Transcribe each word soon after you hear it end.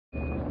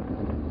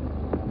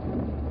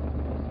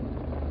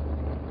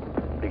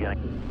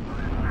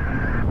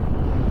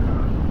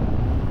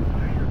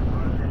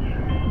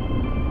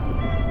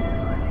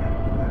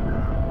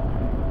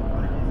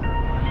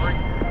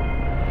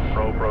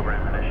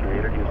Program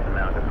initiator, Houston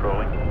now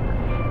controlling.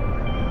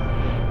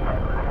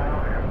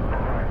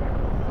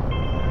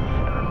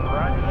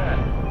 Roger that.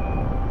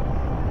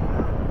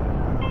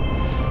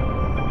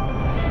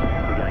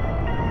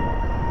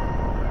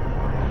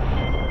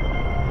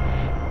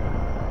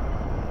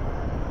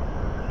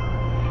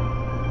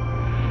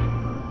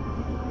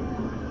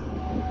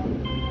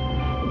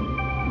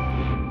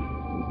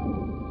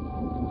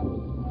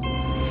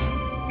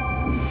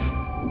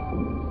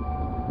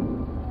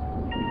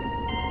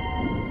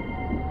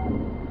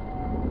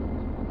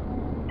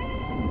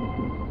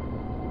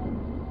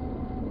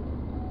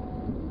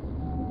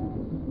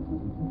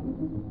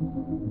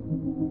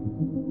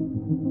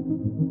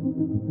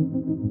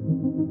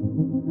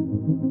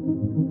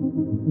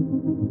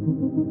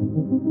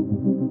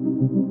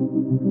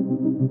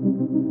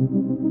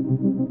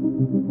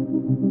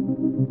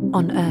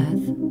 On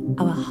Earth,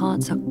 our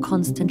hearts are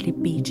constantly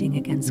beating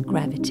against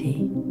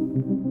gravity.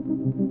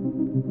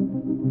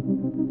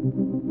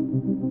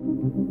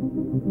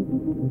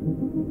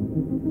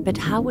 But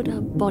how would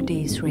our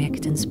bodies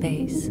react in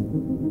space?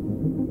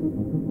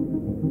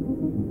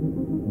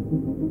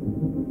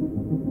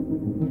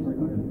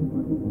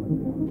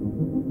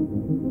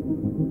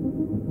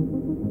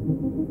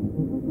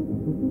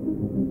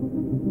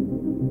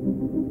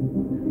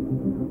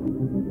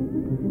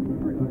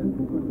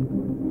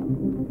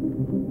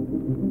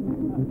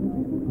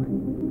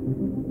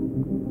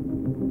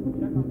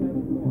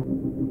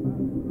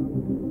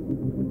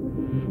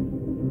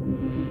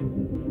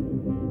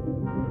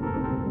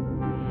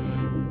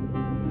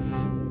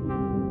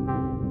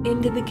 In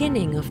the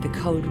beginning of the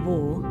Cold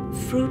War,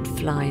 fruit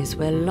flies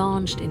were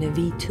launched in a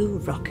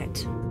V2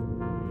 rocket.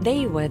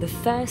 They were the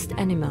first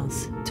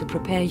animals to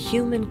prepare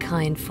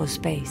humankind for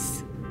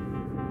space.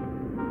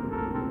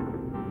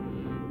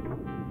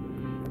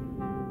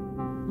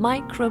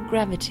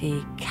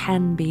 Microgravity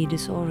can be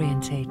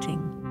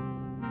disorientating.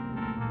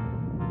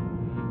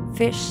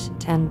 Fish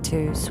tend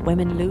to swim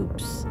in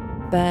loops,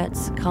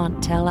 birds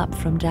can't tell up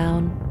from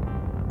down,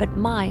 but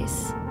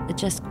mice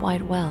adjust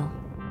quite well.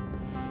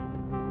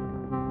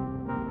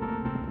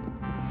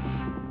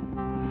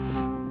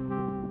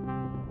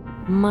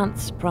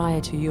 Months prior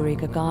to Yuri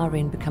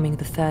Gagarin becoming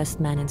the first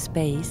man in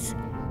space,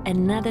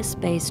 another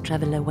space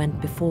traveler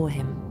went before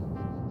him.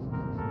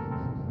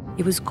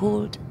 He was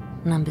called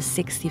Number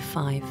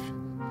 65.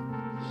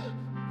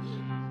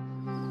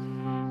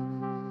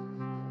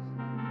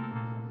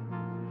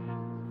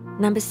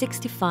 Number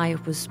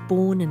 65 was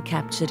born and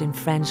captured in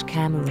French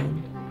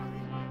Cameroon.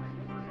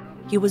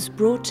 He was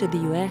brought to the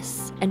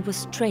US and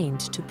was trained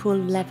to pull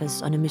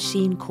levers on a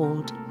machine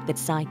called the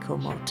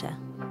psychomotor.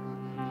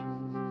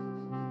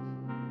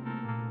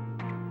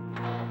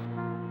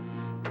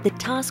 The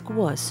task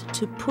was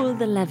to pull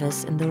the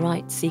levers in the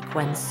right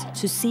sequence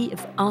to see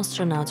if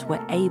astronauts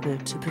were able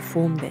to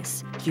perform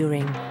this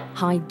during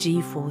high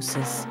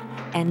G-forces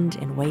and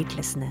in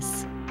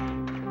weightlessness.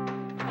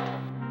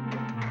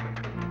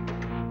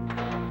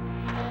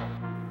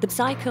 The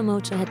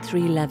psychomotor had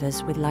 3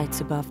 levers with lights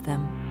above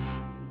them: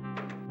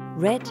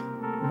 red,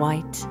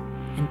 white,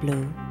 and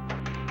blue.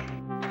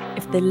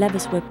 If the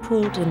levers were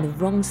pulled in the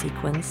wrong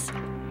sequence,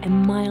 a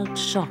mild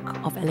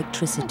shock of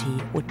electricity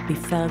would be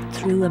felt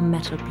through a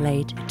metal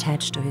plate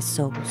attached to his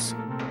soles.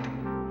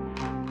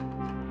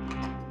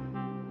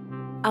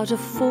 Out of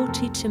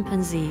 40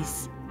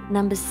 chimpanzees,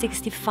 number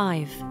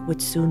 65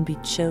 would soon be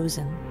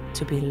chosen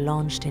to be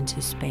launched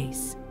into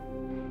space.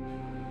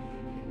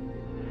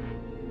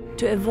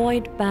 To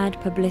avoid bad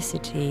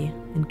publicity,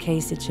 in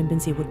case the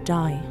chimpanzee would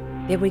die,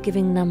 they were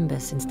giving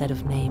numbers instead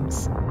of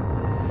names.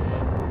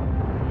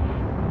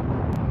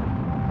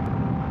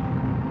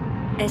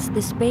 As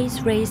the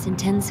space race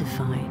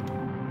intensified,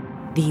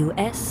 the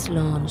US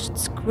launched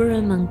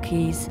squirrel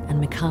monkeys and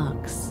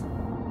macaques.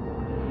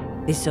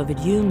 The Soviet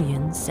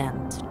Union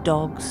sent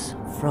dogs,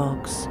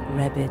 frogs,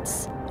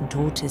 rabbits, and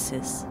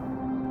tortoises.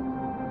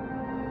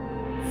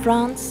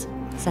 France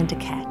sent a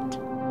cat.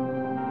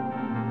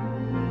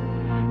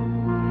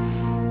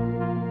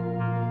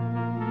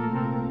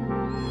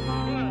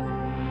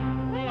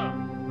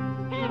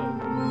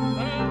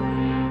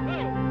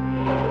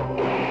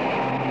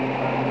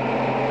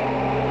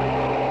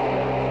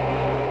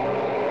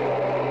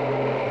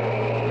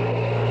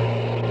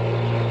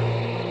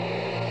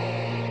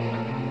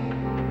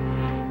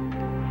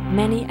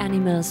 Many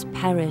animals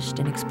perished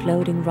in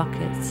exploding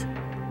rockets,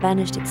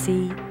 vanished at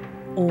sea,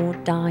 or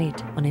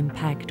died on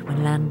impact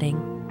when landing.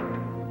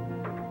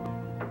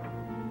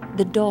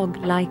 The dog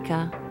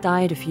Laika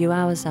died a few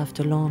hours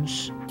after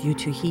launch due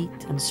to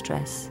heat and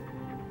stress.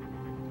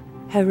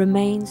 Her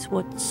remains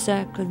would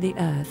circle the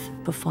Earth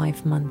for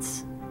 5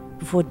 months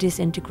before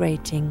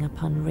disintegrating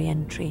upon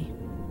re-entry.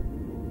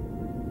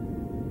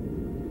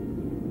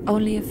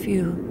 Only a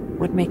few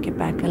would make it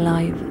back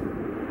alive.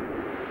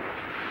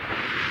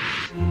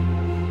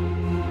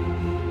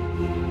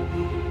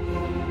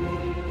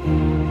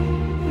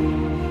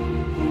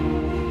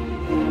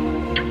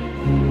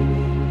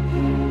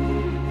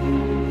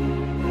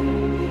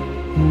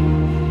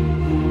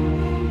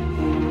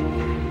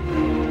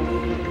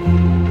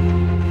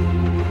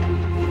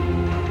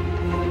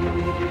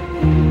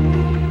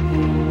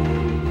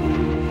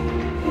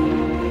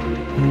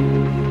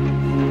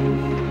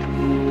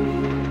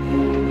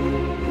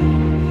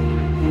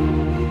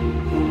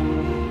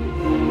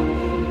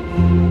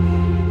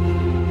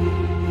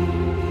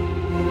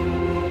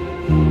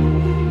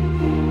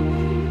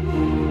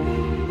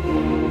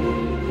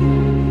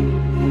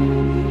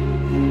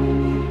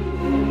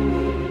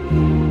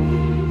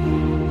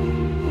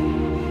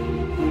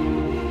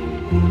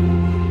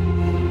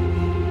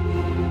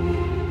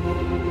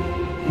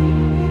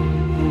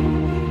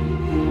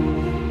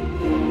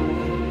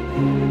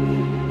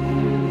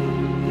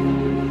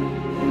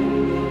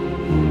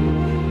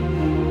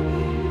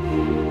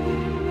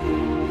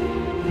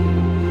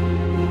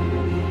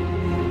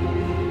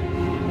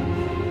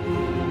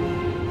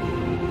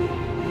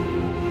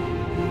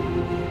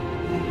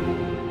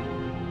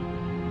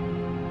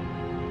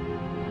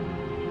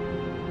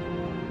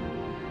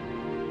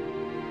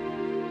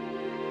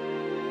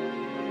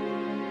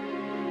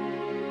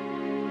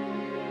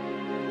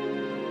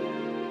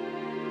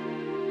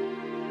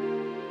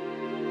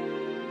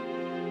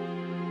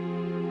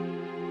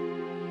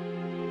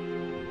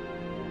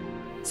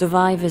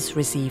 Survivors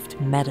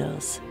received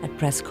medals at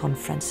press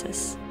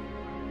conferences.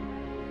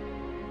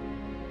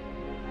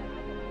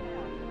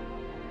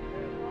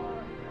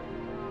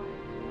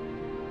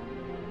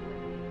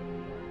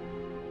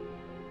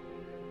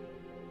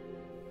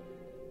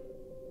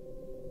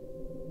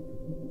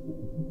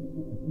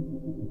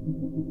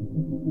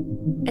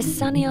 A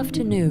sunny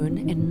afternoon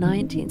in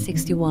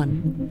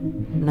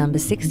 1961, number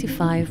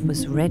 65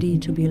 was ready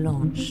to be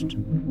launched.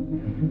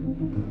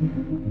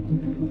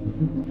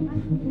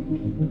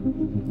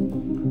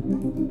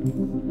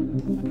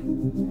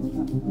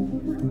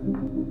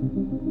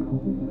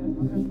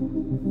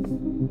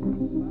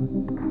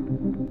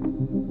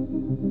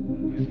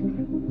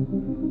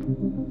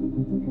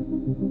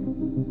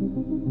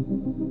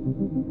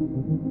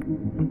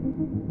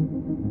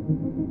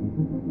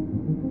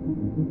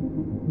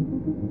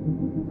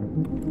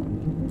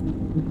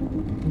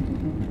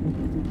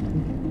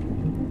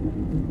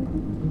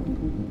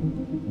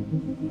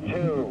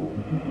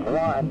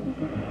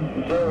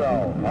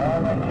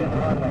 All engines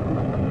running.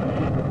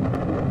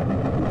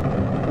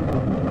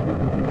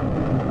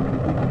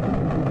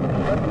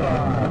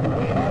 Liftoff.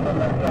 We have a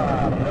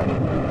liftoff.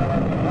 32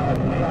 minutes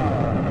past the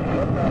hour.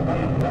 Liftoff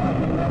is 9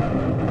 minutes.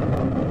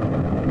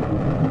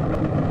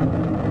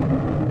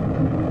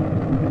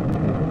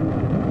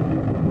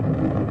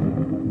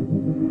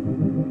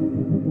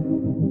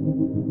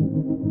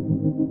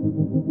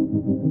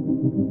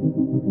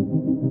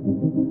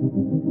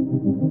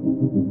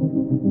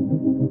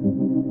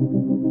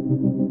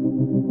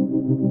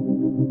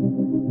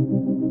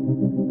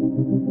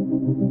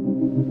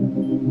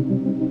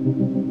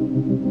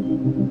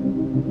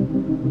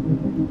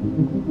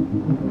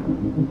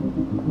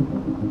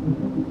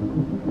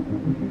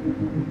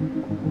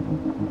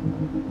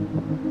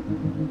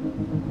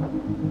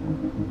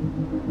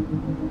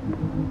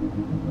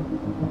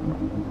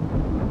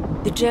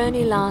 The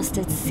journey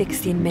lasted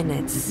 16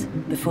 minutes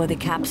before the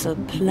capsule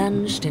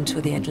plunged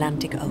into the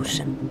Atlantic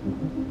Ocean.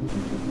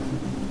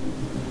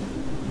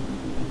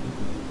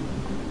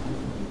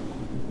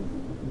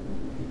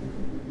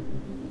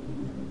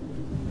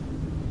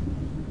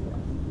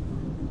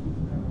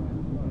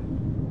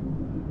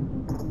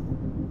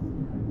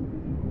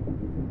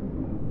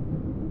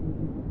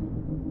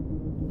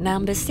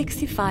 Number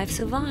 65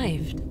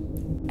 survived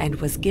and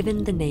was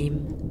given the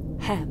name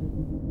Ham.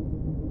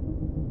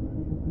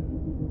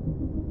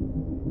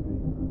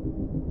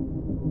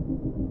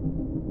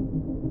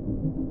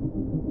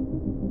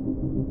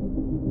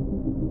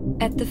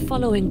 At the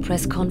following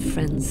press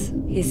conference,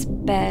 his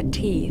bare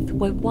teeth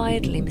were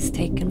widely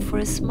mistaken for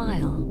a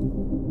smile.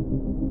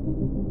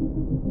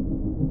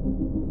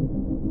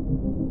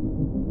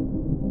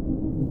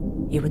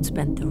 He would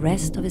spend the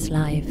rest of his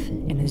life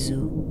in a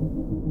zoo.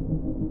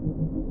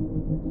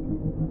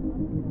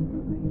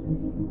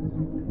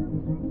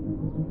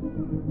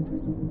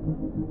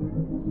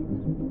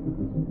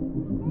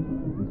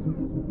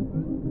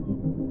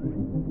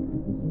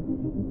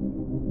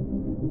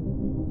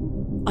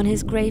 On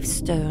his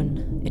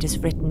gravestone, it is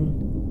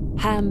written,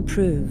 "Ham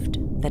proved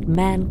that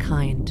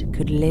mankind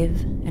could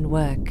live and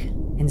work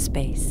in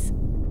space."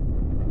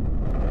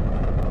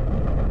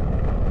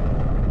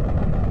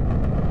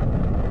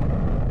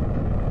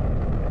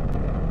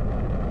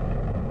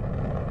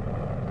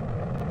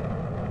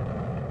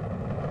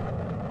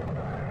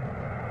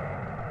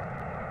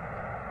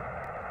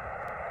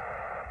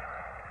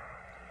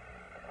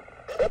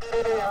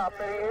 Hippity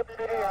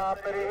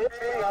hoppity,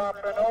 hippity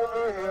hopping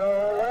over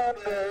hill and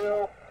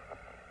dale.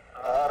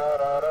 Da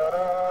da da da.